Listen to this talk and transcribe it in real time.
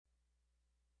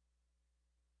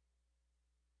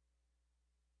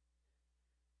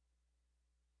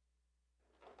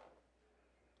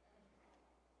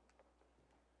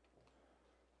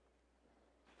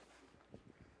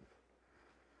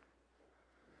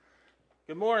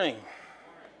Good morning.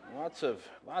 Lots of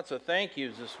thank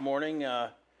yous this morning. If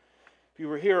you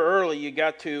were here early, you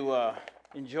got to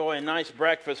enjoy a nice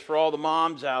breakfast for all the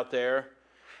moms out there.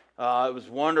 It was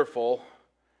wonderful.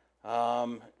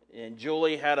 And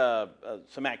Julie had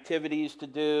some activities to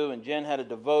do, and Jen had a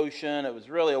devotion. It was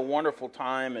really a wonderful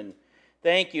time, and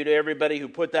thank you to everybody who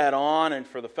put that on, and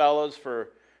for the fellows for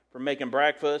making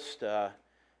breakfast. It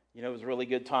was a really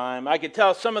good time. I could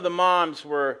tell some of the moms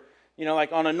were,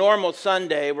 like on a normal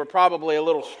Sunday, we're probably a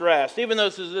little stressed. Even though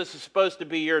this is supposed to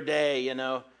be your day,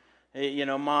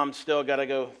 mom's still got to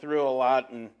go through a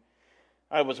lot. And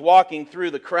I was walking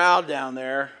through the crowd down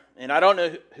there, and I don't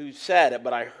know who said it,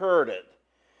 but I heard it.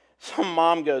 Some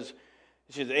mom goes,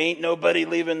 she says, "Ain't nobody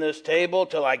leaving this table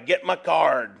till I get my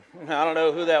card." I don't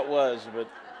know who that was, but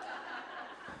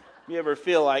you ever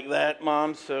feel like that,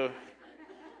 Mom?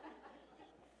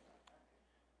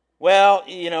 Well,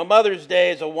 Mother's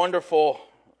Day is a wonderful,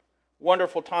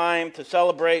 wonderful time to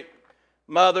celebrate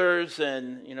mothers.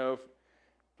 And,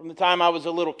 from the time I was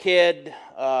a little kid,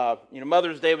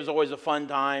 Mother's Day was always a fun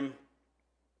time.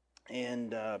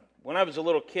 And when I was a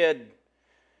little kid,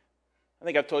 I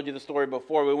think I've told you the story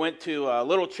before, we went to a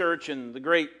little church in the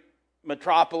great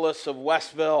metropolis of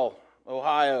Westville,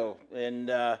 Ohio.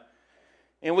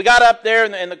 And we got up there,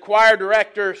 and the choir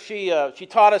director, she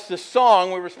taught us this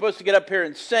song. We were supposed to get up here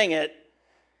and sing it.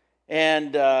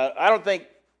 And I don't think,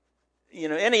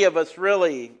 any of us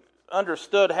really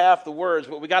understood half the words,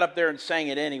 but we got up there and sang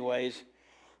it anyways.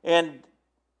 And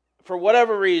for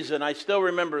whatever reason, I still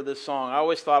remember this song. I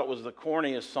always thought it was the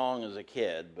corniest song as a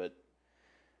kid, but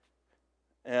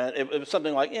it was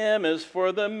something like, "M is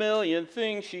for the million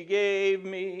things she gave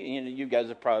me." You guys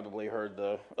have probably heard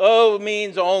the, "Oh,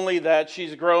 means only that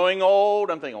she's growing old."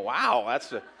 I'm thinking, wow,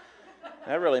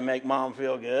 that really make Mom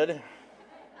feel good.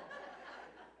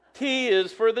 "T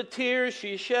is for the tears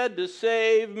she shed to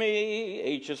save me.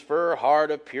 H is for her heart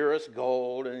of purest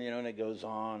gold." And, and it goes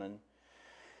on.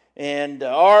 And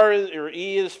R or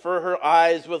E is for her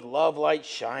eyes with love light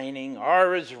shining.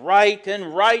 R is right,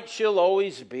 and right she'll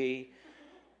always be.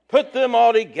 Put them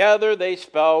all together, they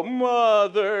spell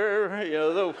mother.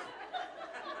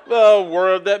 The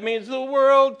word that means the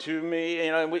world to me.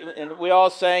 And we all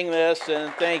sang this,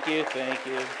 and thank you.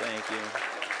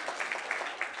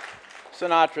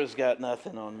 Sinatra's got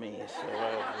nothing on me.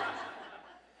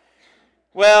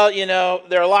 Well,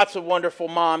 there are lots of wonderful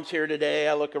moms here today.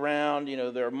 I look around,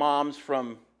 there are moms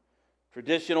from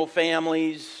traditional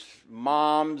families,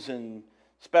 moms in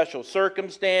special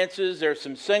circumstances. There's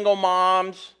some single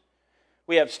moms.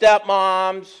 We have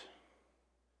stepmoms.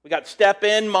 We got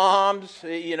step-in moms.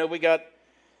 We got,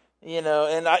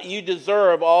 and you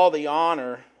deserve all the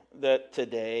honor that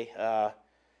today.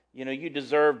 You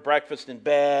deserve breakfast in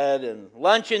bed and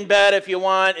lunch in bed if you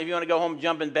want. If you want to go home,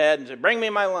 jump in bed and say, "Bring me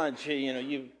my lunch."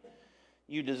 You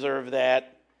deserve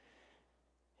that.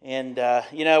 And,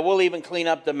 we'll even clean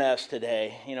up the mess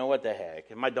today. What the heck.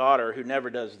 And my daughter, who never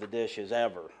does the dishes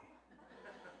ever,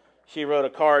 she wrote a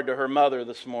card to her mother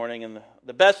this morning, and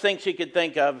the best thing she could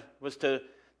think of was to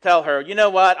tell her, "You know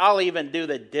what, I'll even do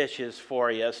the dishes for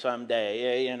you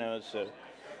someday." So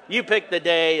you pick the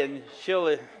day, and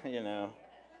she'll,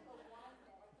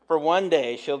 for one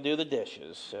day, she'll do the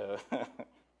dishes. So.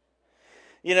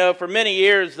 For many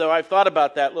years, though, I've thought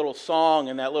about that little song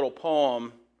and that little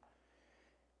poem,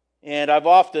 and I've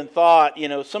often thought,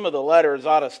 some of the letters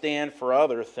ought to stand for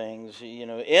other things.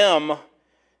 M,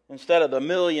 instead of the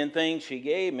million things she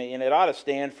gave me, and it ought to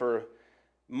stand for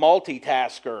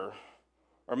multitasker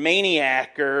or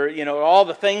maniac or, all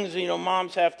the things,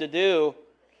 moms have to do.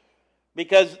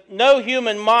 Because no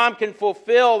human mom can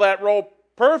fulfill that role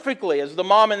perfectly as the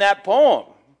mom in that poem.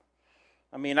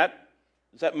 I mean,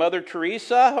 is that Mother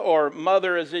Teresa or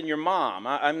mother as in your mom?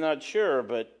 I'm not sure,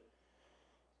 but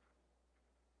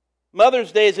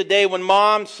Mother's Day is a day when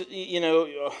moms,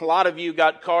 a lot of you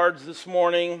got cards this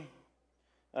morning.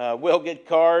 We'll get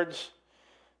cards.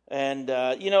 And,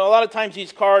 a lot of times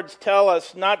these cards tell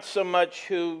us not so much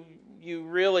who you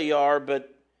really are,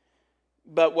 but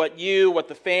what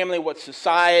the family, what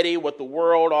society, what the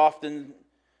world often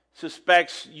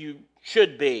suspects you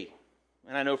should be.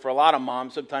 And I know for a lot of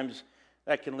moms, sometimes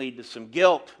that can lead to some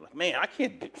guilt. Like, man, I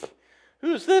can't be,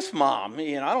 who's this mom?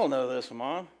 I don't know this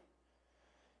mom.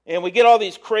 And we get all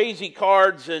these crazy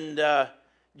cards, and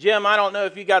Jim, I don't know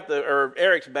if you got or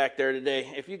Eric's back there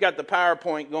today, if you got the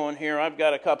PowerPoint going here. I've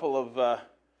got a couple of,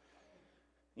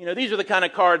 these are the kind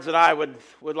of cards that I would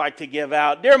like to give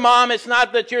out. Dear Mom, it's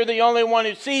not that you're the only one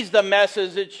who sees the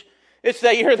messes, it's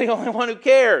that you're the only one who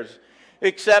cares,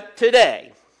 except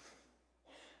today.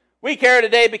 We care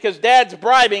today because Dad's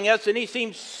bribing us, and he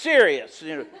seems serious.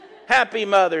 Happy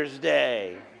Mother's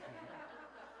Day.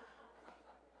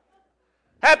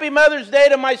 Happy Mother's Day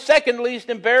to my second least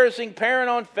embarrassing parent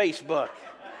on Facebook.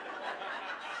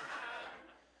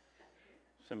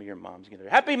 Some of your moms get it.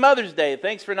 Happy Mother's Day.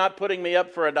 Thanks for not putting me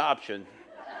up for adoption.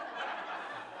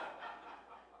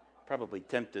 Probably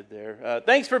tempted there.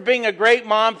 Thanks for being a great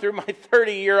mom through my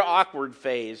 30-year awkward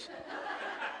phase.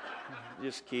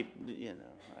 Just keep,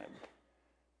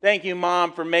 Thank you,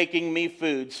 Mom, for making me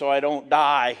food so I don't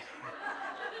die.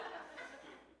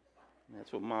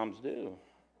 That's what moms do.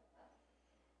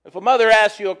 If a mother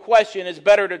asks you a question, it's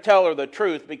better to tell her the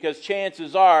truth because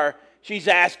chances are she's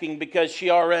asking because she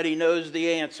already knows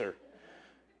the answer.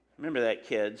 Remember that,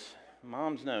 kids.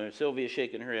 Moms know. Sylvia's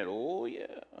shaking her head. Oh, yeah.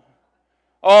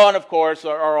 Oh, and of course,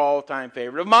 our all-time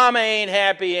favorite. If Mama ain't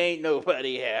happy, ain't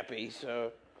nobody happy.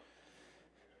 So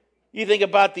you think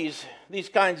about these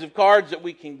kinds of cards that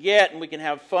we can get, and we can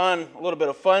have fun, a little bit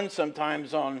of fun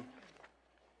sometimes on,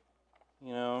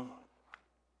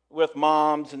 with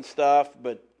moms and stuff.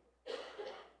 But,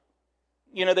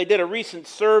 they did a recent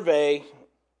survey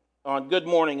on Good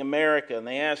Morning America, and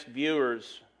they asked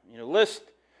viewers, list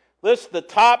the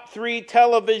top 3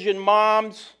 television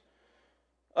moms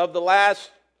of the last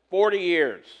 40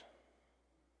 years.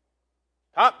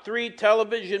 Top 3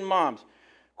 television moms.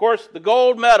 Of course, the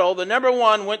gold medal, the number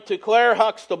 1, went to Claire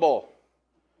Huxtable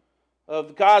of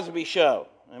The Cosby Show.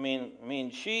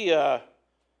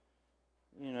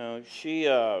 She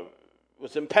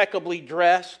was impeccably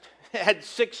dressed, had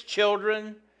 6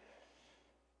 children.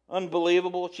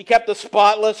 Unbelievable. She kept a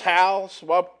spotless house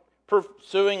while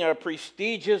pursuing a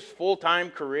prestigious full-time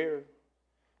career.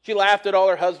 She laughed at all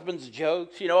her husband's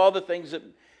jokes, all the things that,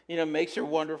 makes her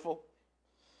wonderful.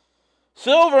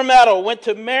 Silver medal went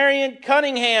to Marion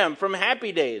Cunningham from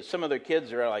Happy Days. Some of their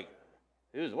kids are like,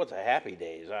 what's a Happy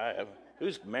Days?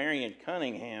 Who's Marion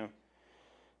Cunningham?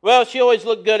 Well, she always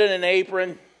looked good in an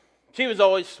apron. She was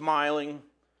always smiling.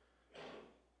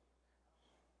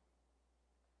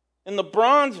 And the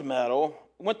bronze medal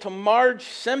went to Marge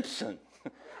Simpson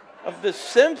of The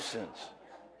Simpsons.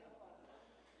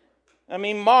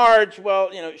 Marge,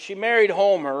 she married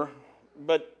Homer,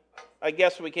 but I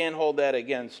guess we can't hold that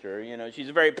against her. She's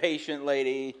a very patient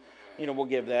lady. We'll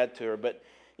give that to her. But,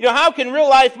 how can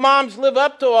real-life moms live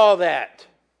up to all that?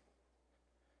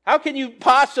 How can you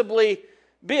possibly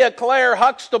be a Claire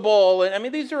Huxtable?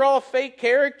 And these are all fake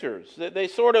characters. They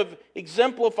sort of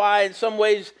exemplify, in some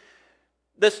ways,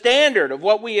 the standard of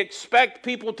what we expect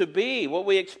people to be, what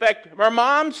we expect our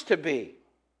moms to be.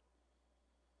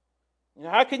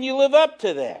 How can you live up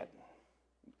to that?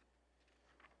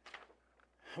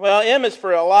 Well, M is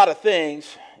for a lot of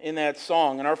things in that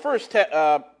song. And our first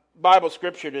Bible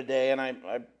scripture today, and I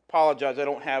apologize, I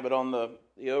don't have it on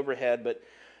the overhead, but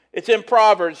it's in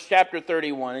Proverbs chapter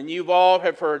 31, and you've all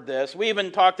have heard this. We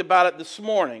even talked about it this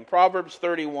morning. Proverbs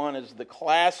 31 is the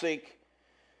classic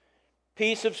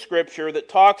piece of scripture that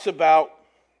talks about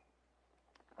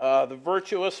the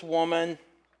virtuous woman.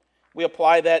 We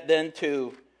apply that then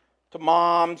to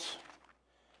moms.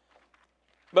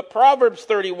 But Proverbs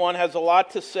 31 has a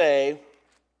lot to say,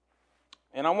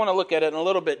 and I want to look at it in a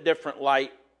little bit different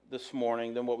light this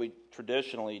morning than what we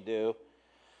traditionally do.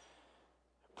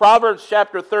 Proverbs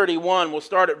chapter 31, we'll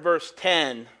start at verse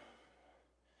 10.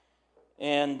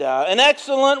 And an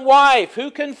excellent wife,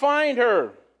 who can find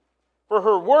her? For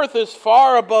her worth is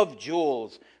far above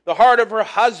jewels. The heart of her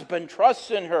husband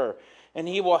trusts in her, and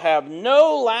he will have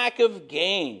no lack of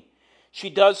gain. She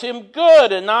does him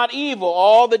good and not evil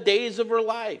all the days of her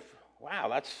life. Wow,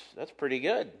 that's pretty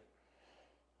good.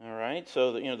 All right,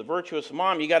 so the virtuous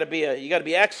mom, you got to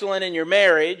be excellent in your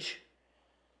marriage.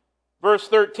 Verse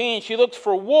 13, she looks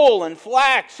for wool and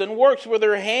flax and works with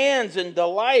her hands in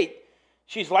delight.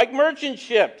 She's like merchant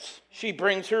ships. She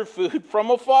brings her food from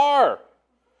afar.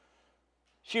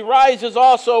 She rises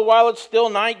also while it's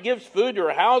still night, gives food to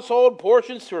her household,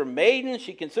 portions to her maidens.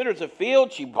 She considers a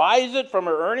field. She buys it from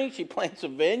her earnings. She plants a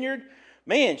vineyard.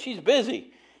 Man, she's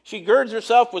busy. She girds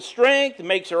herself with strength and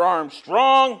makes her arms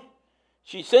strong.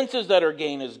 She senses that her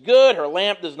gain is good. Her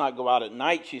lamp does not go out at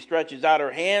night. She stretches out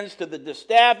her hands to the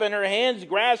distaff, and her hands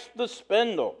grasp the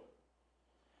spindle.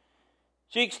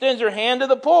 She extends her hand to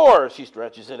the poor. She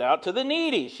stretches it out to the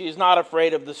needy. She is not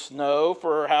afraid of the snow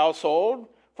for her household,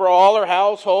 for all her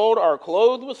household are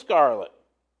clothed with scarlet.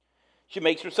 She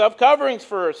makes herself coverings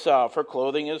for herself. Her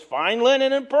clothing is fine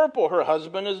linen and purple. Her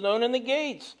husband is known in the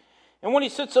gates, and when he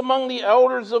sits among the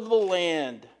elders of the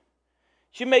land.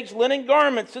 She makes linen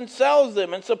garments and sells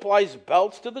them and supplies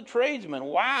belts to the tradesmen.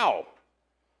 Wow.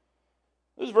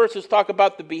 Those verses talk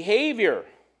about the behavior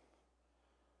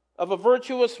of a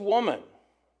virtuous woman.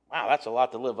 Wow, that's a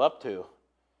lot to live up to.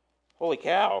 Holy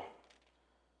cow.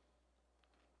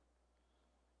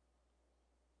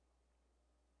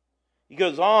 He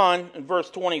goes on in verse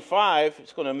 25.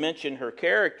 It's going to mention her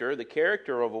character, the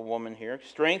character of a woman here.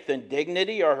 Strength and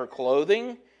dignity are her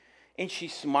clothing, and she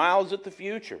smiles at the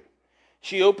future.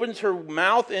 She opens her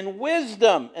mouth in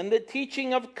wisdom, and the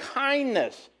teaching of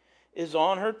kindness is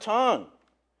on her tongue.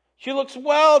 She looks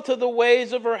well to the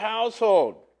ways of her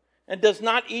household and does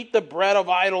not eat the bread of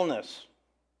idleness.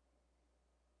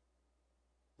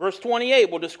 Verse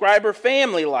 28 will describe her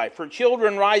family life. Her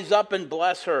children rise up and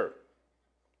bless her.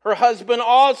 Her husband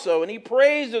also, and he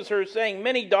praises her, saying,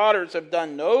 many daughters have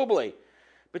done nobly,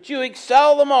 but you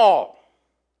excel them all.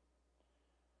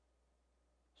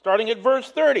 Starting at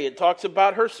verse 30, it talks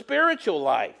about her spiritual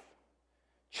life.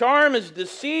 Charm is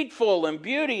deceitful and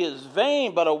beauty is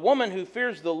vain, but a woman who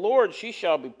fears the Lord, she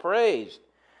shall be praised.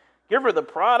 Give her the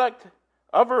product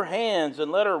of her hands,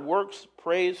 and let her works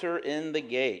praise her in the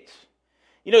gates.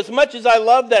 You know, as much as I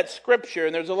love that scripture,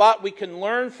 and there's a lot we can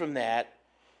learn from that,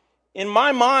 in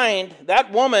my mind,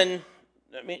 that woman,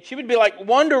 I mean, she would be like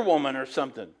Wonder Woman or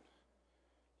something.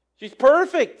 She's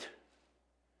perfect.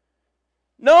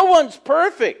 No one's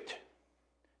perfect.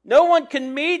 No one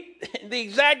can meet the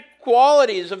exact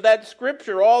qualities of that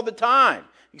scripture all the time,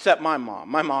 except my mom.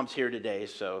 My mom's here today,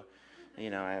 so,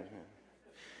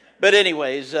 But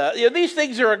anyways, these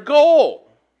things are a goal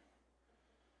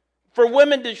for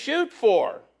women to shoot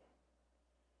for.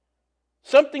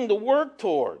 Something to work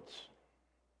towards.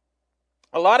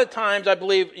 A lot of times I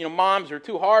believe, moms are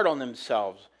too hard on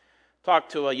themselves.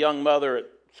 Talked to a young mother at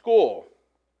school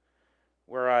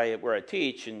where I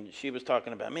teach, and she was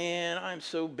talking about, man, I'm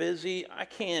so busy. I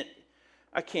can't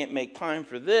make time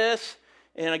for this.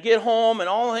 And I get home, and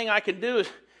all the thing I can do is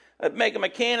make them a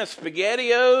can of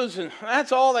SpaghettiOs, and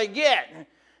that's all they get.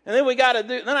 And then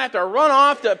then I have to run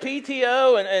off to a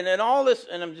PTO and all this.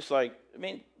 And I'm just like,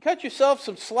 cut yourself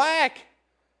some slack.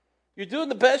 You're doing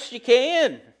the best you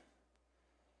can.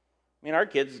 Our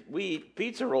kids, we eat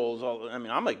pizza rolls.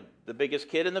 I'm like the biggest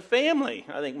kid in the family.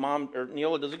 I think Mom or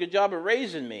Neola does a good job of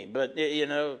raising me. But,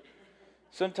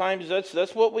 sometimes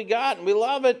that's what we got, and we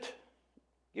love it.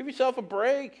 Give yourself a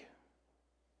break.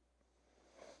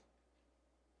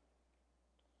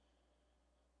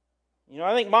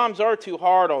 I think moms are too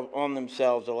hard on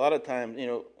themselves a lot of times.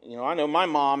 I know my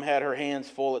mom had her hands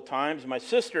full at times. My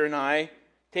sister and I,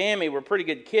 Tammy, were pretty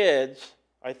good kids,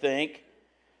 I think.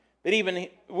 But even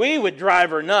we would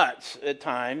drive her nuts at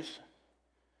times.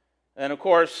 And of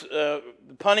course, the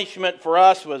punishment for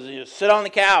us was you sit on the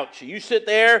couch. You sit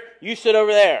there, you sit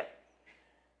over there.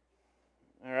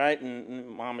 All right, and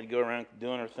Mom would go around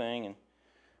doing her thing. And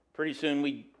pretty soon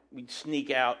we'd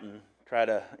sneak out and try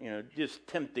to, just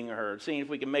tempting her, seeing if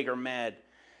we can make her mad.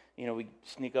 We'd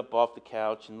sneak up off the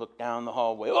couch and look down the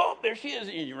hallway. Oh, there she is.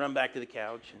 And you run back to the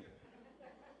couch. And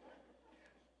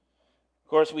of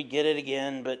course, we get it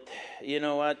again, but you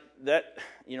know what?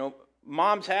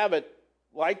 Moms have it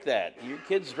like that. Your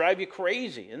kids drive you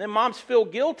crazy. And then moms feel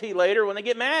guilty later when they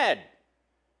get mad.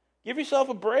 Give yourself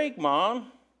a break,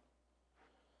 Mom.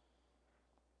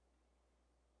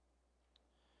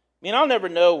 I'll never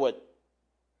know what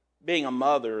being a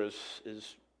mother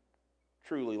is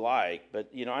truly like,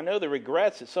 but, I know the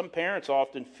regrets that some parents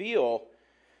often feel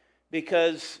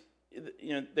because,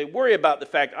 they worry about the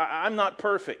fact, I'm not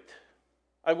perfect.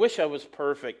 I wish I was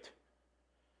perfect.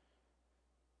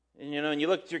 And, and you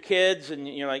look at your kids and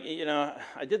you're like,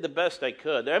 I did the best I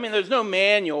could. There's no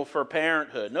manual for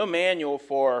parenthood, no manual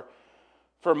for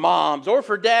moms or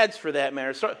for dads for that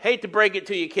matter. So, hate to break it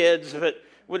to you kids, but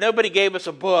nobody gave us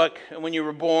a book when you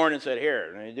were born and said,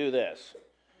 here, do this.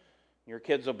 Your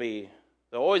kids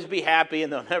they'll always be happy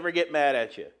and they'll never get mad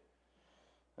at you.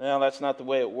 Well, that's not the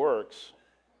way it works.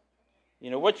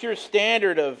 What's your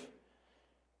standard of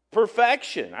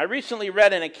perfection? I recently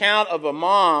read an account of a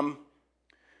mom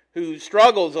who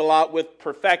struggles a lot with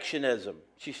perfectionism.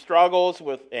 She struggles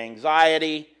with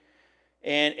anxiety,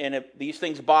 and these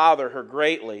things bother her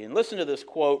greatly. And listen to this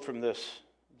quote from this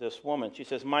woman. She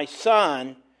says, my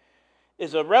son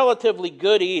is a relatively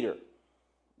good eater,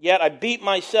 yet I beat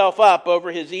myself up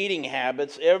over his eating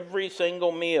habits every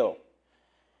single meal.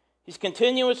 He's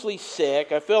continuously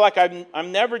sick. I feel like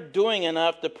I'm never doing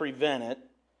enough to prevent it.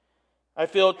 I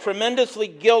feel tremendously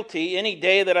guilty any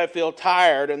day that I feel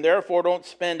tired, and therefore don't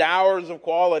spend hours of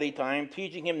quality time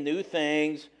teaching him new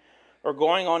things or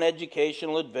going on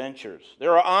educational adventures.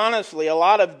 There are honestly a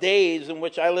lot of days in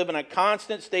which I live in a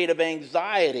constant state of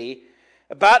anxiety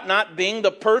about not being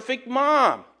the perfect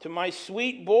mom to my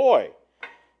sweet boy.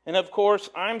 And of course,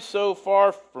 I'm so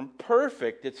far from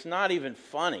perfect, it's not even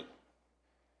funny.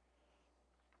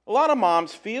 A lot of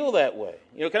moms feel that way.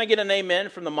 Can I get an amen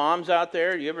from the moms out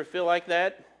there? Do you ever feel like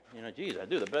that? Geez, I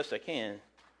do the best I can.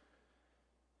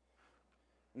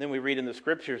 And then we read in the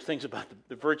scriptures things about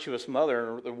the virtuous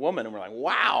mother or the woman, and we're like,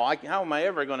 wow, how am I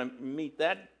ever going to meet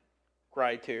that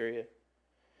criteria?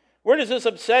 Where does this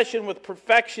obsession with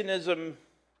perfectionism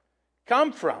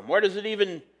come from? Where does it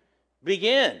even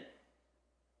begin?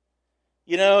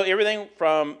 Everything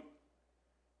from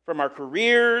our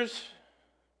careers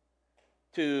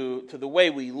to the way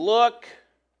we look,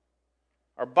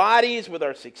 our bodies, with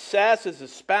our success as a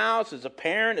spouse, as a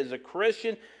parent, as a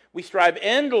Christian. We strive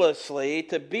endlessly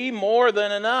to be more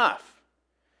than enough.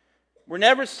 We're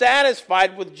never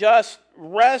satisfied with just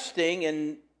resting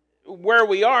in where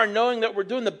we are, knowing that we're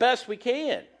doing the best we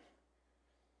can.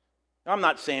 I'm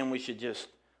not saying we should just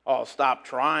stop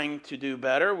trying to do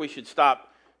better. We should stop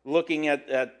looking at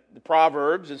the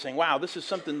Proverbs and saying, wow, this is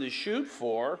something to shoot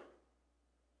for.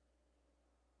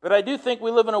 But I do think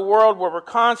we live in a world where we're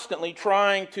constantly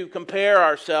trying to compare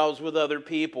ourselves with other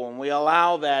people, and we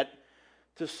allow that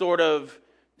to sort of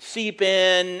seep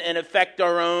in and affect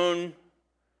our own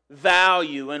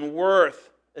value and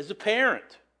worth as a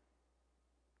parent.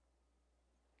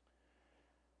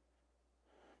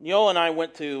 Neil and I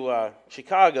went to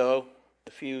Chicago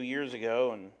a few years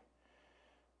ago, and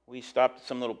we stopped at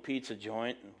some little pizza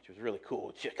joint, which was really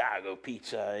cool. Chicago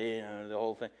pizza, the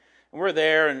whole thing. And we're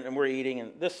there, and we're eating,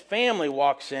 and this family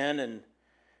walks in, and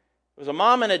it was a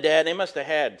mom and a dad. They must have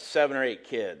had 7 or 8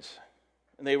 kids.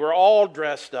 And they were all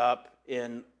dressed up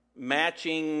in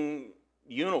matching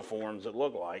uniforms, it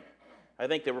looked like. I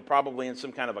think they were probably in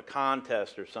some kind of a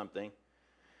contest or something.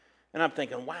 And I'm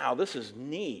thinking, wow, this is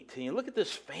neat. And you look at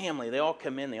this family. They all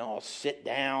come in. They all sit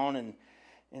down.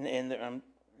 And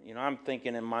I'm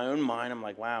thinking in my own mind, I'm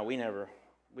like, wow, we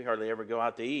hardly ever go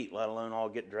out to eat, let alone all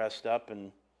get dressed up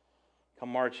and come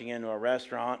marching into a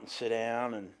restaurant and sit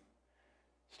down and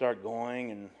start going.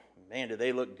 And, man, do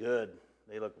they look good.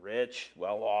 They look rich,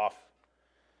 well off.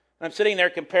 And I'm sitting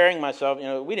there comparing myself.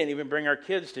 We didn't even bring our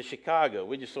kids to Chicago.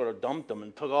 We just sort of dumped them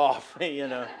and took off,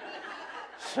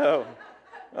 So,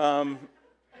 I'm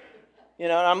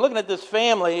looking at this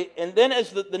family, and then as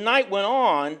the night went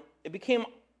on, it became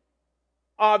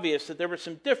obvious that there were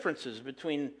some differences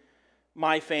between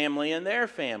my family and their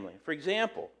family. For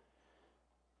example,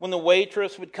 when the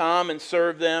waitress would come and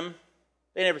serve them,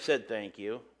 they never said thank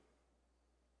you.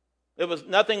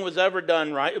 Nothing was ever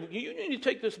done right. You need to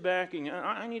take this back, and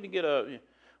I need to get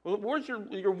where's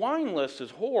your wine list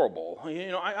is horrible.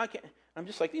 I can't. I'm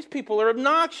just like, these people are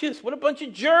obnoxious. What a bunch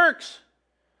of jerks.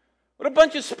 What a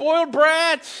bunch of spoiled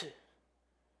brats.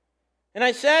 And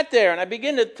I sat there, and I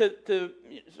began to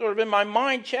sort of in my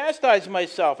mind chastise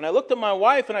myself. And I looked at my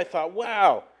wife, and I thought,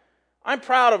 wow, I'm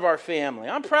proud of our family.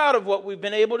 I'm proud of what we've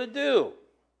been able to do.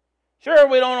 Sure,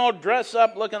 we don't all dress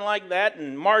up looking like that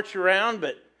and march around,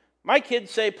 but my kids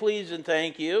say please and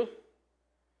thank you.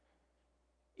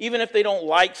 Even if they don't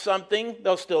like something,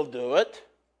 they'll still do it.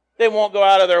 They won't go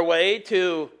out of their way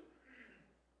to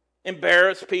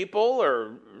embarrass people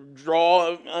or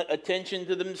draw attention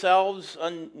to themselves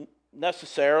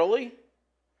unnecessarily.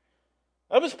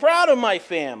 I was proud of my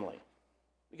family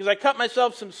because I cut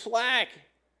myself some slack.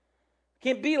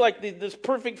 Can't be like this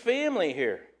perfect family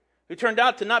here who turned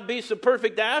out to not be so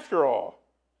perfect after all.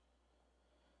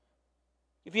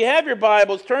 If you have your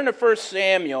Bibles, turn to 1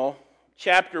 Samuel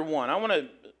chapter 1. I want to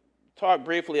talk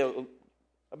briefly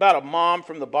about a mom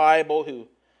from the Bible who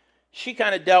she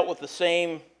kind of dealt with the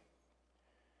same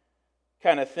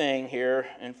kind of thing here.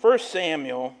 In 1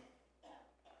 Samuel,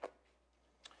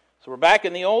 so we're back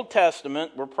in the Old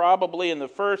Testament. We're probably in the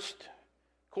first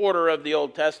quarter of the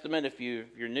Old Testament if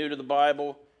you're new to the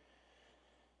Bible.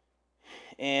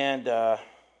 And we're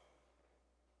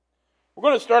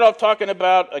going to start off talking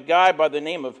about a guy by the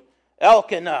name of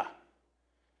Elkanah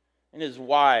and his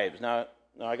wives. Now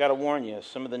I got to warn you,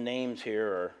 some of the names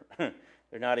here are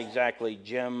they're not exactly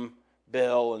Jim,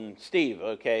 Bill, and Steve.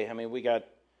 Okay, I mean we got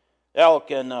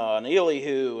Elkanah and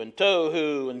Elihu and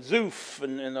Tohu and Zuph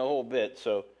and the whole bit.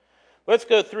 So let's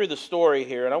go through the story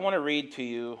here, and I want to read to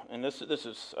you. And this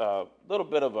is a little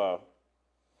bit of a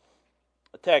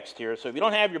text here. So if you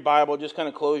don't have your Bible, just kind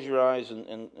of close your eyes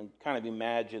and kind of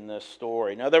imagine this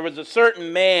story. Now there was a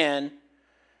certain man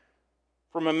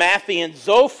from Amathian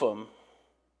Zophim,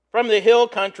 from the hill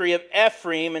country of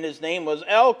Ephraim, and his name was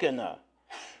Elkanah,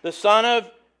 the son of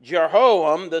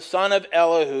Jeroham, the son of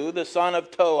Elihu, the son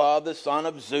of Toah, the son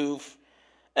of Zuph,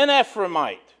 an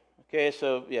Ephraimite. Okay,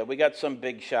 so yeah, we got some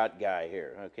big shot guy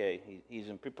here. Okay, he's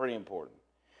pretty important.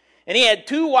 And he had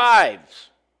 2 wives.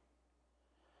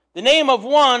 The name of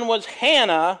one was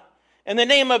Hannah, and the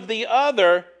name of the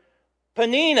other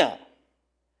Peninnah.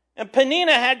 And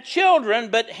Peninnah had children,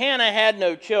 but Hannah had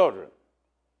no children.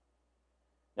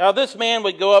 Now this man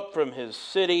would go up from his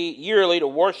city yearly to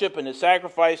worship and to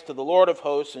sacrifice to the Lord of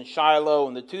hosts in Shiloh,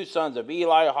 and the two sons of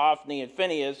Eli, Hophni, and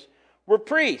Phinehas were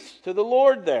priests to the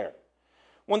Lord there.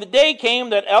 When the day came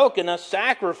that Elkanah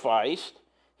sacrificed,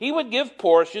 he would give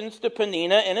portions to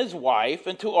Peninnah and his wife,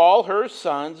 and to all her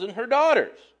sons and her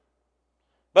daughters.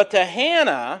 But to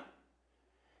Hannah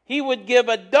he would give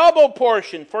a double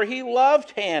portion, for he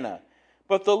loved Hannah.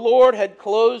 But the Lord had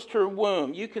closed her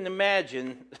womb. You can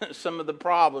imagine some of the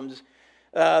problems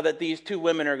that these two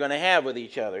women are going to have with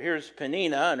each other. Here's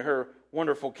Peninnah and her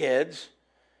wonderful kids.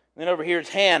 And then over here's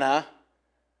Hannah,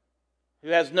 who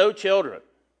has no children.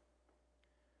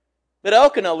 But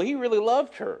Elkanah, he really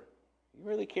loved her. He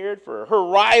really cared for her. Her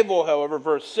rival, however,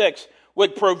 verse 6,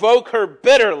 would provoke her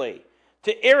bitterly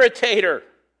to irritate her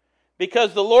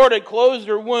because the Lord had closed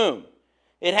her womb.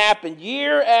 It happened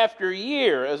year after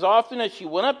year. As often as she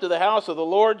went up to the house of the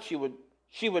Lord,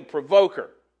 she would provoke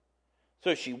her.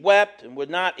 So she wept and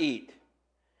would not eat.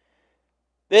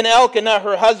 Then Elkanah,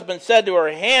 her husband, said to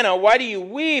her, Hannah, why do you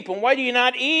weep, and why do you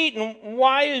not eat, and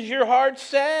why is your heart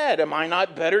sad? Am I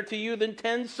not better to you than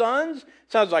 10 sons?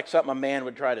 Sounds like something a man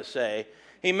would try to say.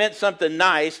 He meant something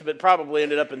nice, but probably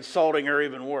ended up insulting her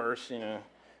even worse. I don't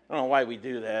know why we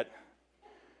do that.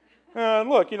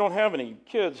 Look, you don't have any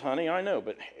kids, honey, I know,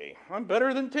 but hey, I'm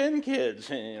better than 10 kids.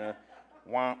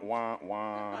 Wah, wah,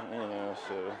 wah,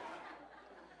 so.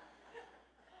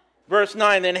 Verse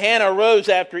 9, then Hannah rose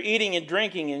after eating and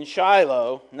drinking in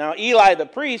Shiloh. Now Eli the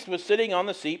priest was sitting on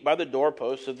the seat by the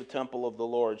doorpost of the temple of the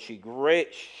Lord. She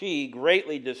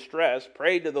greatly distressed,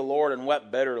 prayed to the Lord, and wept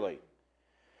bitterly.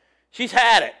 She's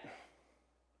had it.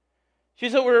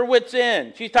 She's at her wit's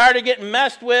end. She's tired of getting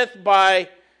messed with by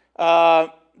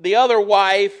the other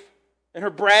wife and her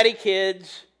bratty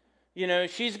kids.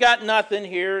 She's got nothing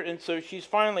here, and so she's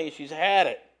had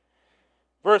it.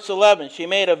 Verse 11, she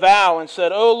made a vow and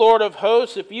said, O Lord of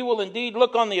hosts, if you will indeed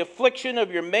look on the affliction of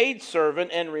your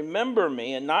maidservant and remember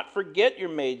me, and not forget your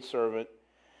maidservant,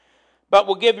 but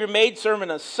will give your maidservant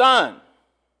a son,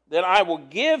 then I will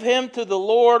give him to the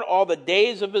Lord all the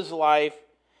days of his life,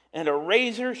 and a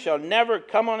razor shall never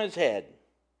come on his head.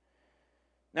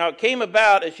 Now it came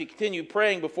about, as she continued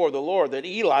praying before the Lord, that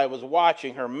Eli was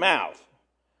watching her mouth.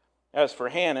 As for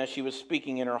Hannah, she was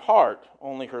speaking in her heart.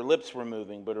 Only her lips were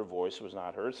moving, but her voice was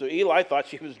not heard. So Eli thought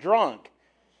she was drunk.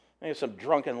 There's some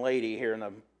drunken lady here in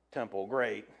the temple.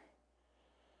 Great.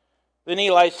 Then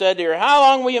Eli said to her, how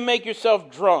long will you make yourself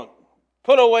drunk?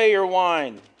 Put away your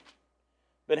wine.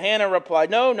 But Hannah replied,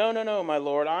 No, my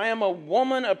Lord. I am a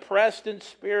woman oppressed in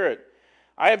spirit.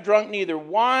 I have drunk neither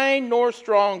wine nor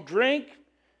strong drink,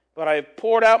 but I have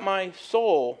poured out my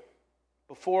soul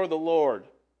before the Lord.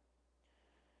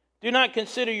 Do not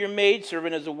consider your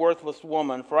maidservant as a worthless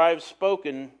woman, for I have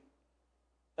spoken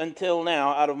until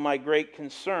now out of my great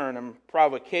concern and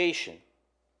provocation.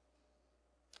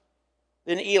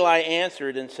 Then Eli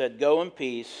answered and said, Go in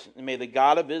peace, and may the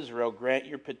God of Israel grant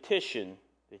your petition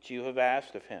that you have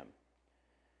asked of him.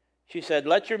 She said,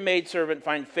 Let your maidservant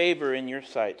find favor in your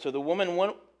sight. So the woman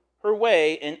went her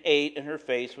way and ate, and her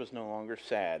face was no longer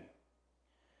sad.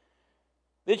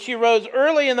 Then she rose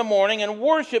early in the morning and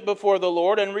worshipped before the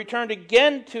Lord and returned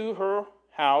again to her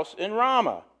house in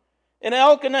Ramah. And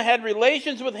Elkanah had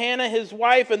relations with Hannah his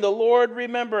wife, and the Lord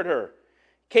remembered her.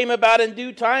 It came about in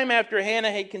due time after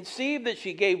Hannah had conceived that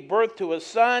she gave birth to a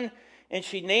son, and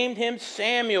she named him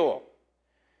Samuel,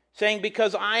 saying,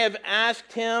 Because I have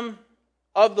asked him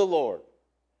of the Lord.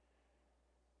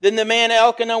 Then the man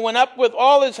Elkanah went up with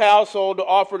all his household to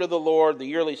offer to the Lord the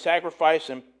yearly sacrifice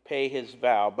and pay his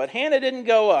vow. But Hannah didn't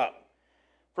go up,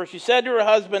 for she said to her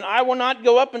husband, I will not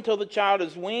go up until the child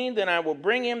is weaned, then I will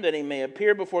bring him that he may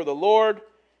appear before the Lord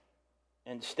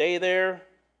and stay there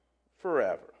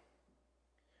forever.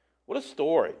 What a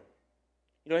story.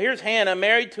 Here's Hannah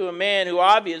married to a man who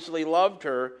obviously loved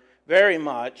her very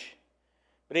much,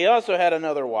 but he also had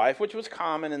another wife, which was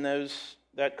common in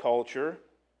that culture.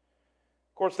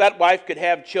 Of course, that wife could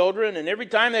have children, and every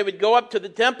time they would go up to the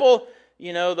temple,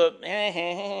 we're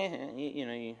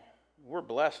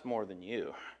blessed more than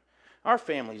you. Our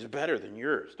family's better than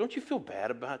yours. Don't you feel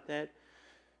bad about that?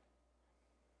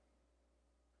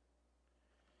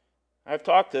 I've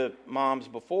talked to moms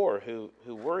before who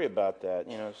worry about that.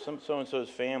 Some so-and-so's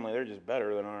family, they're just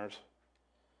better than ours.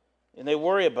 And they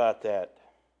worry about that.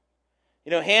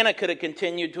 Hannah could have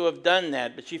continued to have done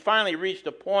that, but she finally reached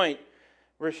a point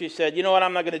where she said, you know what,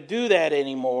 I'm not going to do that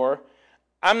anymore.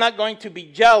 I'm not going to be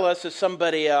jealous of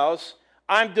somebody else.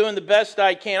 I'm doing the best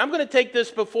I can. I'm going to take this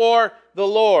before the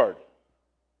Lord.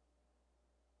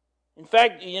 In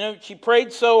fact, she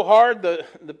prayed so hard,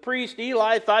 the priest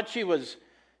Eli thought she was,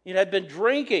 had been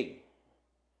drinking.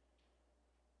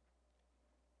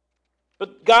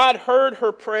 But God heard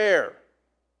her prayer.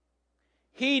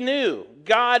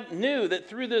 God knew that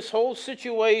through this whole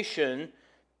situation,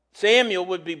 Samuel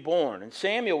would be born, and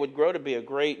Samuel would grow to be a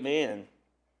great man.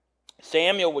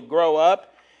 Samuel would grow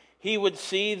up. He would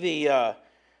see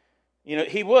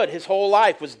his whole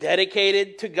life was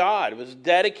dedicated to God. It was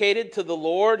dedicated to the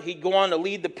Lord. He'd go on to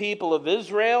lead the people of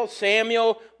Israel.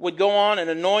 Samuel would go on and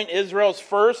anoint Israel's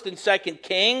first and second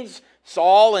kings,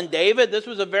 Saul and David. This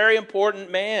was a very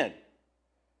important man.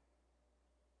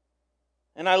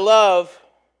 And I love,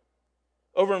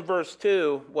 over in verse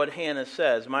 2, what Hannah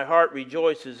says. My heart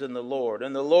rejoices in the Lord.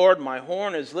 In the Lord my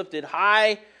horn is lifted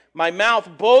high. My mouth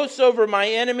boasts over my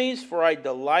enemies, for I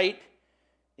delight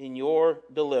in your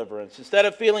deliverance. Instead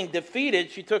of feeling defeated,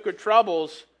 she took her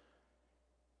troubles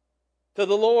to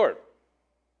the Lord.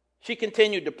 She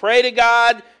continued to pray to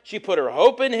God. She put her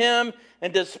hope in Him.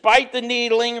 And despite the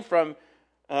needling from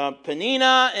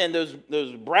Peninnah and those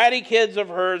bratty kids of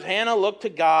hers, Hannah looked to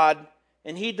God,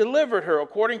 and He delivered her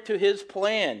according to His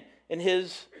plan and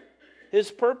His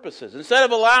purposes. Instead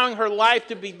of allowing her life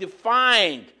to be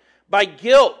defined by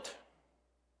guilt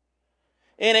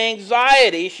and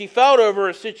anxiety she felt over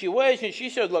her situation, she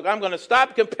said, look, I'm going to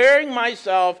stop comparing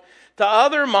myself to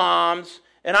other moms,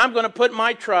 and I'm going to put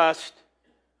my trust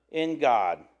in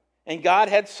God. And God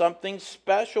had something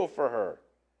special for her.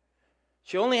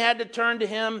 She only had to turn to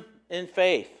Him in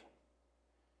faith.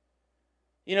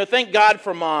 Thank God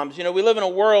for moms. We live in a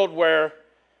world where,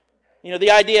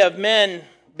 the idea of men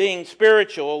being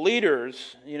spiritual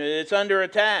leaders, it's under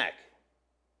attack.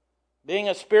 Being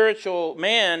a spiritual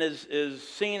man is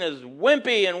seen as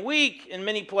wimpy and weak in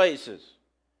many places.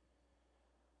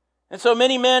 And so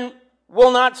many men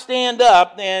will not stand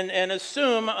up and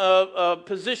assume a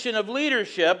position of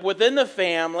leadership within the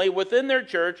family, within their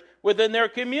church, within their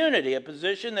community, a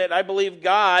position that I believe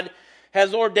God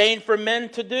has ordained for men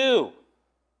to do.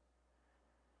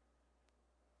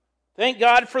 Thank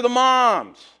God for the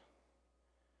moms.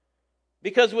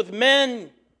 Because with men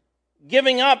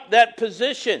giving up that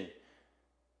position,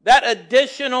 that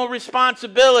additional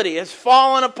responsibility has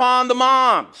fallen upon the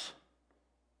moms.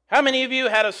 How many of you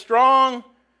had a strong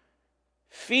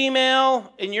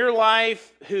female in your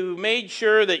life who made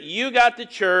sure that you got to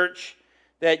church,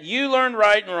 that you learned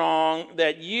right and wrong,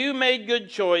 that you made good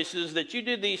choices, that you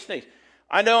did these things?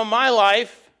 I know in my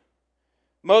life,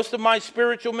 most of my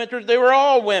spiritual mentors, they were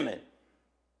all women.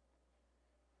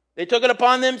 They took it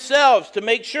upon themselves to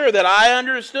make sure that I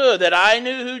understood, that I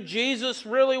knew who Jesus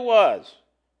really was.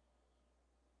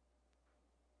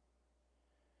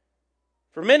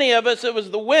 For many of us, it was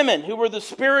the women who were the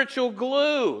spiritual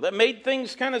glue that made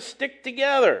things kind of stick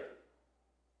together.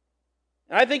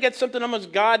 And I think that's something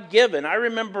almost God-given. I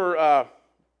remember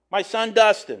my son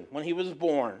Dustin, when he was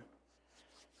born,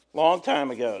 a long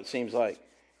time ago, it seems like.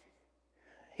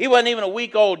 He wasn't even a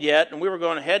week old yet, and we were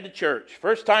going to head to church.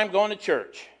 First time going to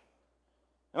church.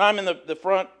 And I'm in the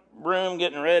front room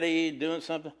getting ready, doing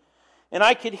something. And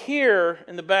I could hear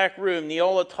in the back room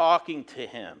Neola talking to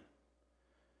him.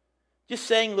 Just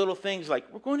saying little things like,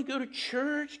 we're going to go to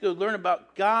church, go learn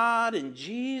about God and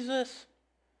Jesus.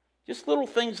 Just little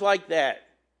things like that.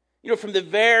 From the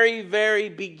very, very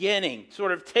beginning,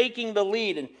 sort of taking the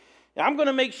lead. And I'm going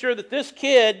to make sure that this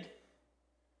kid,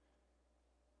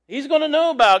 he's going to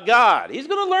know about God. He's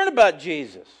going to learn about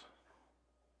Jesus.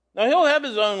 Now, he'll have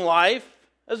his own life,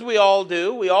 as we all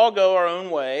do. We all go our own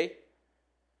way.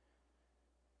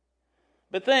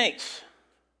 But thanks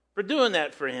for doing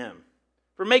that for him.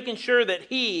 For making sure that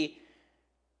he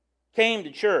came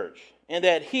to church and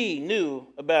that he knew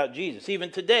about Jesus.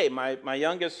 Even today, my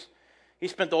youngest, he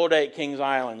spent the whole day at Kings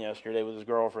Island yesterday with his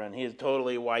girlfriend. He is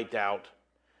totally wiped out.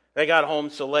 They got home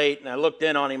so late, and I looked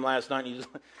in on him last night, and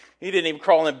he didn't even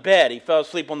crawl in bed. He fell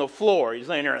asleep on the floor. He's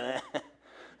laying there.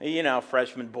 You know how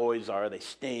freshman boys are. They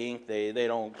stink. They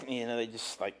don't, they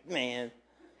just like, man.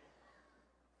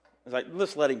 It's like,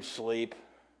 let's let him sleep.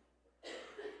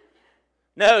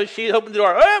 No, she opened the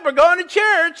door. Oh, we're going to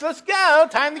church. Let's go.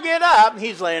 Time to get up. And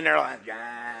he's laying there like,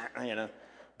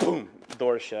 boom,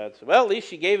 door shuts. Well, at least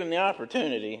she gave him the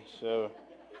opportunity. So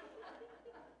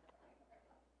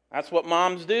that's what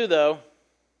moms do, though.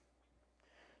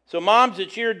 So moms,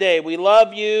 it's your day. We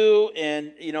love you.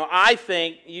 And, I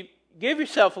think you give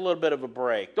yourself a little bit of a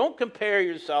break. Don't compare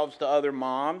yourselves to other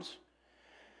moms.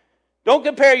 Don't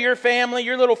compare your family,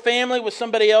 your little family, with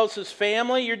somebody else's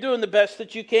family. You're doing the best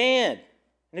that you can.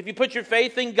 And if you put your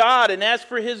faith in God and ask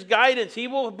for His guidance, He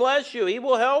will bless you. He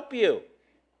will help you.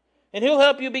 And He'll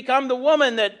help you become the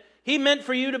woman that He meant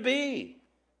for you to be.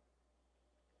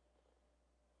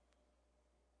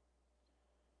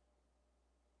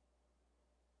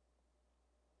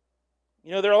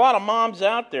 You know, there are a lot of moms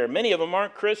out there. Many of them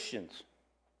aren't Christians.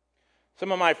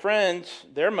 Some of my friends,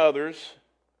 their mothers,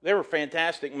 they were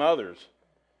fantastic mothers.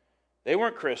 They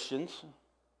weren't Christians.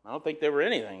 I don't think they were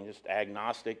anything, just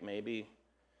agnostic maybe.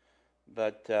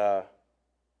 But the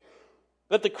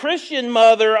Christian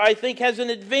mother, I think, has an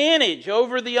advantage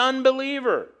over the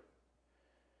unbeliever.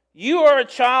 You are a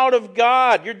child of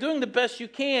God. You're doing the best you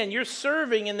can. You're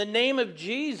serving in the name of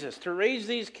Jesus to raise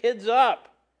these kids up.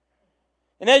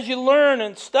 And as you learn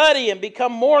and study and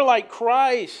become more like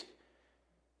Christ,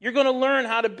 you're going to learn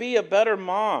how to be a better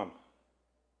mom.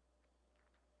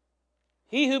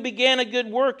 He who began a good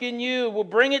work in you will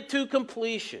bring it to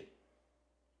completion.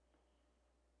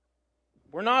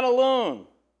 We're not alone.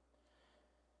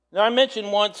 Now, I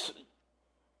mentioned once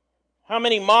how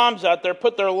many moms out there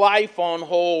put their life on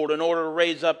hold in order to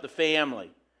raise up the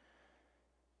family.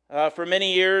 For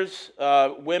many years,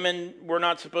 women were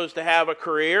not supposed to have a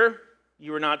career.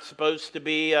 You were not supposed to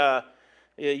be,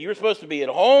 you were supposed to be at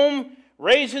home,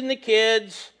 raising the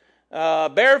kids,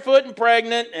 barefoot and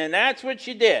pregnant, and that's what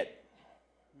you did.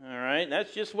 All right,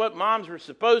 that's just what moms were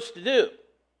supposed to do.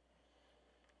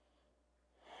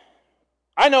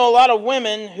 I know a lot of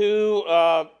women who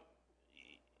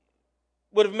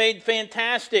would have made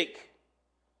fantastic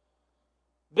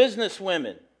business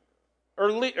women,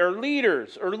 or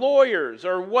leaders, or lawyers,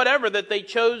 or whatever that they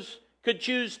could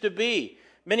choose to be.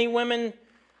 Many women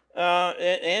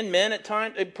and men at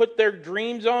times, they put their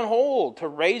dreams on hold to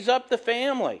raise up the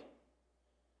family.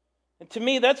 And to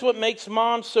me, that's what makes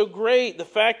moms so great, the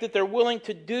fact that they're willing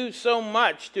to do so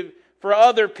much for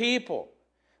other people.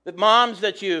 That moms,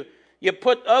 that you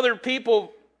put other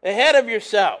people ahead of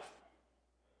yourself.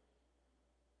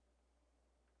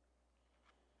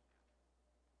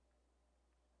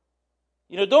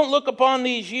 You know, don't look upon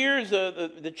these years,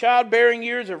 the childbearing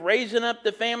years of raising up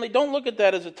the family, don't look at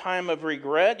that as a time of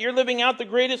regret. You're living out the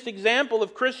greatest example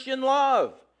of Christian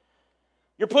love.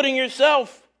 You're putting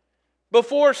yourself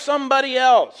before somebody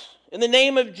else in the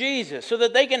name of Jesus so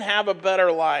that they can have a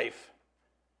better life.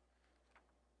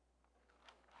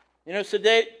 You know,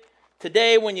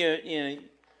 today when you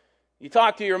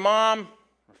talk to your mom,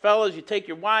 or fellas, you take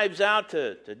your wives out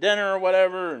to dinner or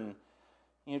whatever, and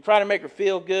you try to make her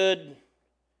feel good.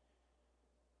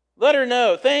 Let her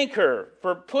know, thank her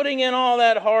for putting in all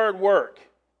that hard work,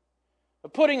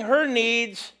 of putting her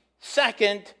needs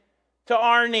second to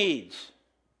our needs.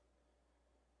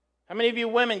 How many of you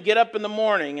women get up in the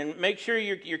morning and make sure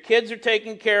your kids are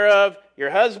taken care of, your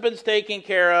husband's taken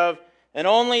care of, and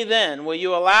only then will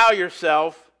you allow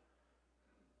yourself,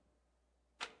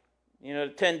 to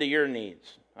tend to your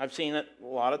needs? I've seen it a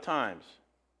lot of times.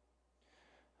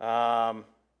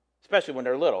 Especially when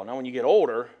they're little. Now, when you get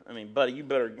older, buddy, you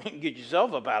better get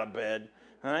yourself up out of bed.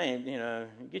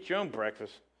 Get your own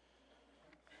breakfast.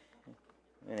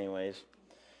 Anyways.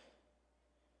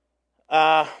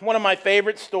 One of my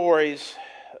favorite stories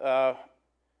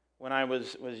when I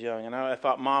was young, and I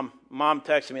thought Mom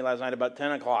texted me last night about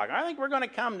 10 o'clock. I think we're going to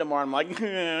come tomorrow. I'm like,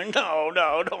 no,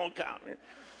 don't come.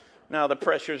 Now the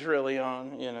pressure's really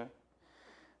on,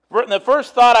 The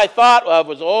first thought I thought of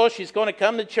was, she's going to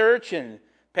come to church and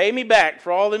pay me back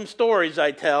for all them stories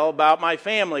I tell about my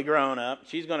family growing up.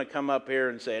 She's going to come up here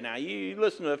and say, now you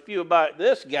listen to a few about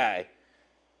this guy.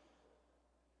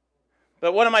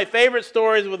 But one of my favorite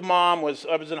stories with Mom was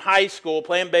I was in high school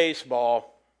playing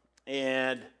baseball,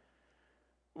 and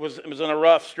it was in a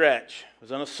rough stretch. It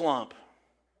was in a slump.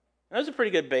 I was a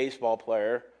pretty good baseball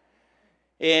player.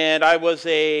 And I was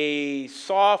a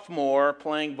sophomore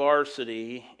playing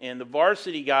varsity, and the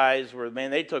varsity guys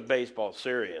they took baseball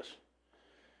serious.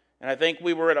 And I think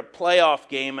we were at a playoff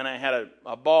game, and I had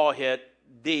a ball hit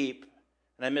deep,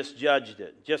 and I misjudged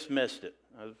it, just missed it.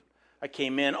 I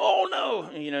came in, oh no!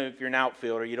 If you're an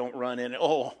outfielder, you don't run in it.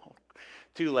 Oh,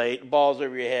 too late, the ball's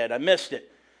over your head. I missed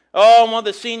it. Oh, one of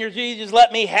the seniors, he just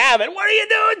let me have it. What are you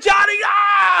doing, Johnny?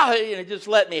 Ah! Just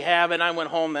let me have it. And I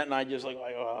went home that night just like,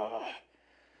 oh,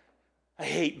 I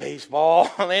hate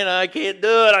baseball. I can't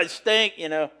do it. I stink,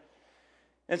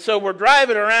 And so we're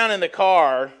driving around in the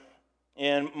car,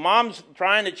 and Mom's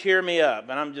trying to cheer me up,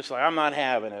 and I'm just like, I'm not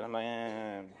having it. I'm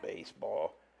like,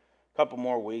 baseball. A couple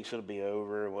more weeks, it'll be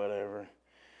over or whatever.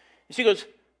 And she goes,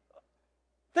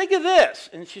 think of this.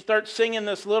 And she starts singing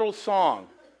this little song.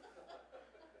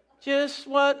 Just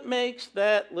what makes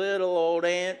that little old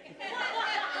ant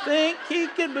think he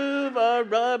can move a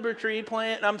rubber tree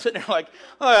plant? And I'm sitting there like,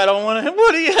 I don't want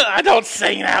to, I don't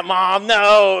sing that, Mom,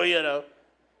 no,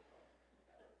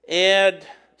 And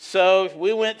So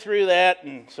we went through that,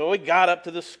 and so we got up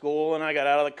to the school, and I got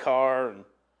out of the car and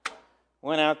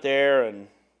went out there and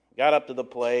got up to the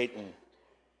plate, and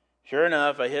sure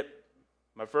enough, I hit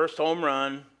my first home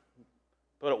run,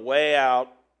 put it way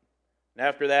out, and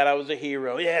after that, I was a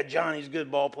hero. Yeah, Johnny's a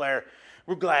good ball player.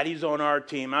 We're glad he's on our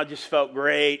team. I just felt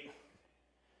great.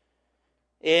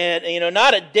 And,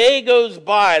 not a day goes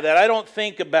by that I don't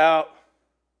think about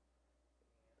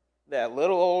that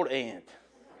little old ant.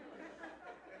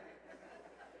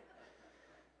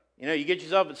 You get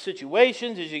yourself in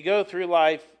situations as you go through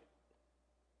life,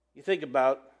 you think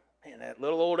about, man, that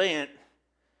little old ant,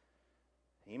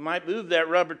 he might move that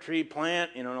rubber tree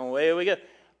plant, away we go.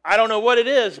 I don't know what it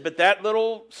is, but that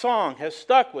little song has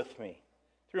stuck with me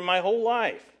through my whole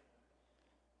life.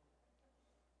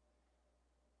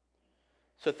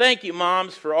 So thank you,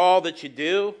 moms, for all that you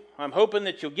do. I'm hoping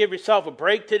that you'll give yourself a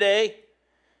break today.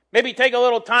 Maybe take a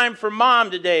little time for mom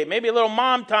today. Maybe a little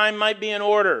mom time might be in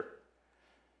order.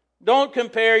 Don't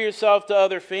compare yourself to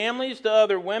other families, to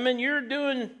other women. You're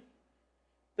doing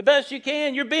the best you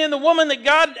can. You're being the woman that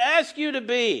God asked you to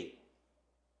be.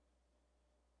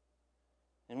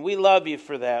 And we love you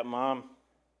for that, Mom.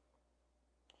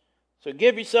 So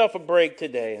give yourself a break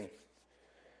today. And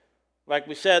like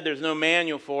we said, there's no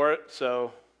manual for it.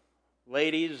 So,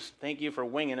 ladies, thank you for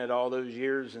winging it all those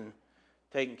years and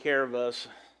taking care of us.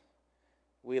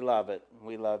 We love it.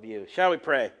 We love you. Shall we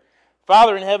pray?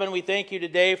 Father in heaven, we thank you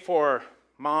today for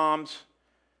moms.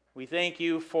 We thank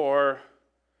you for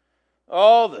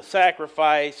all the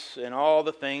sacrifice and all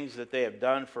the things that they have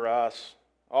done for us,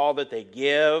 all that they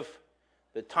give,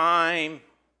 the time,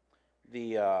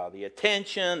 the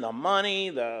attention, the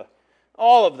money,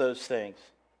 all of those things.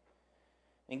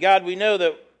 And God, we know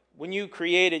that when you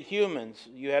created humans,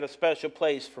 you had a special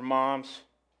place for moms.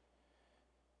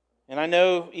 And I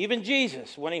know even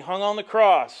Jesus, when he hung on the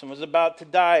cross and was about to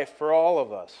die for all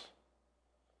of us,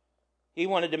 he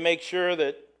wanted to make sure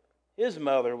that his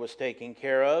mother was taken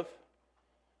care of.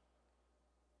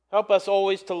 Help us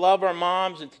always to love our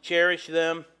moms and to cherish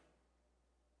them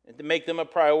and to make them a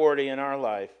priority in our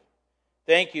life.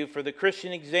 Thank you for the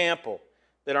Christian example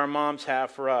that our moms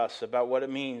have for us about what it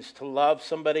means to love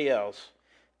somebody else,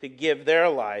 to give their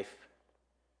life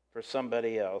for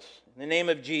somebody else. In the name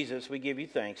of Jesus, we give you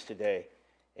thanks today.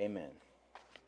 Amen.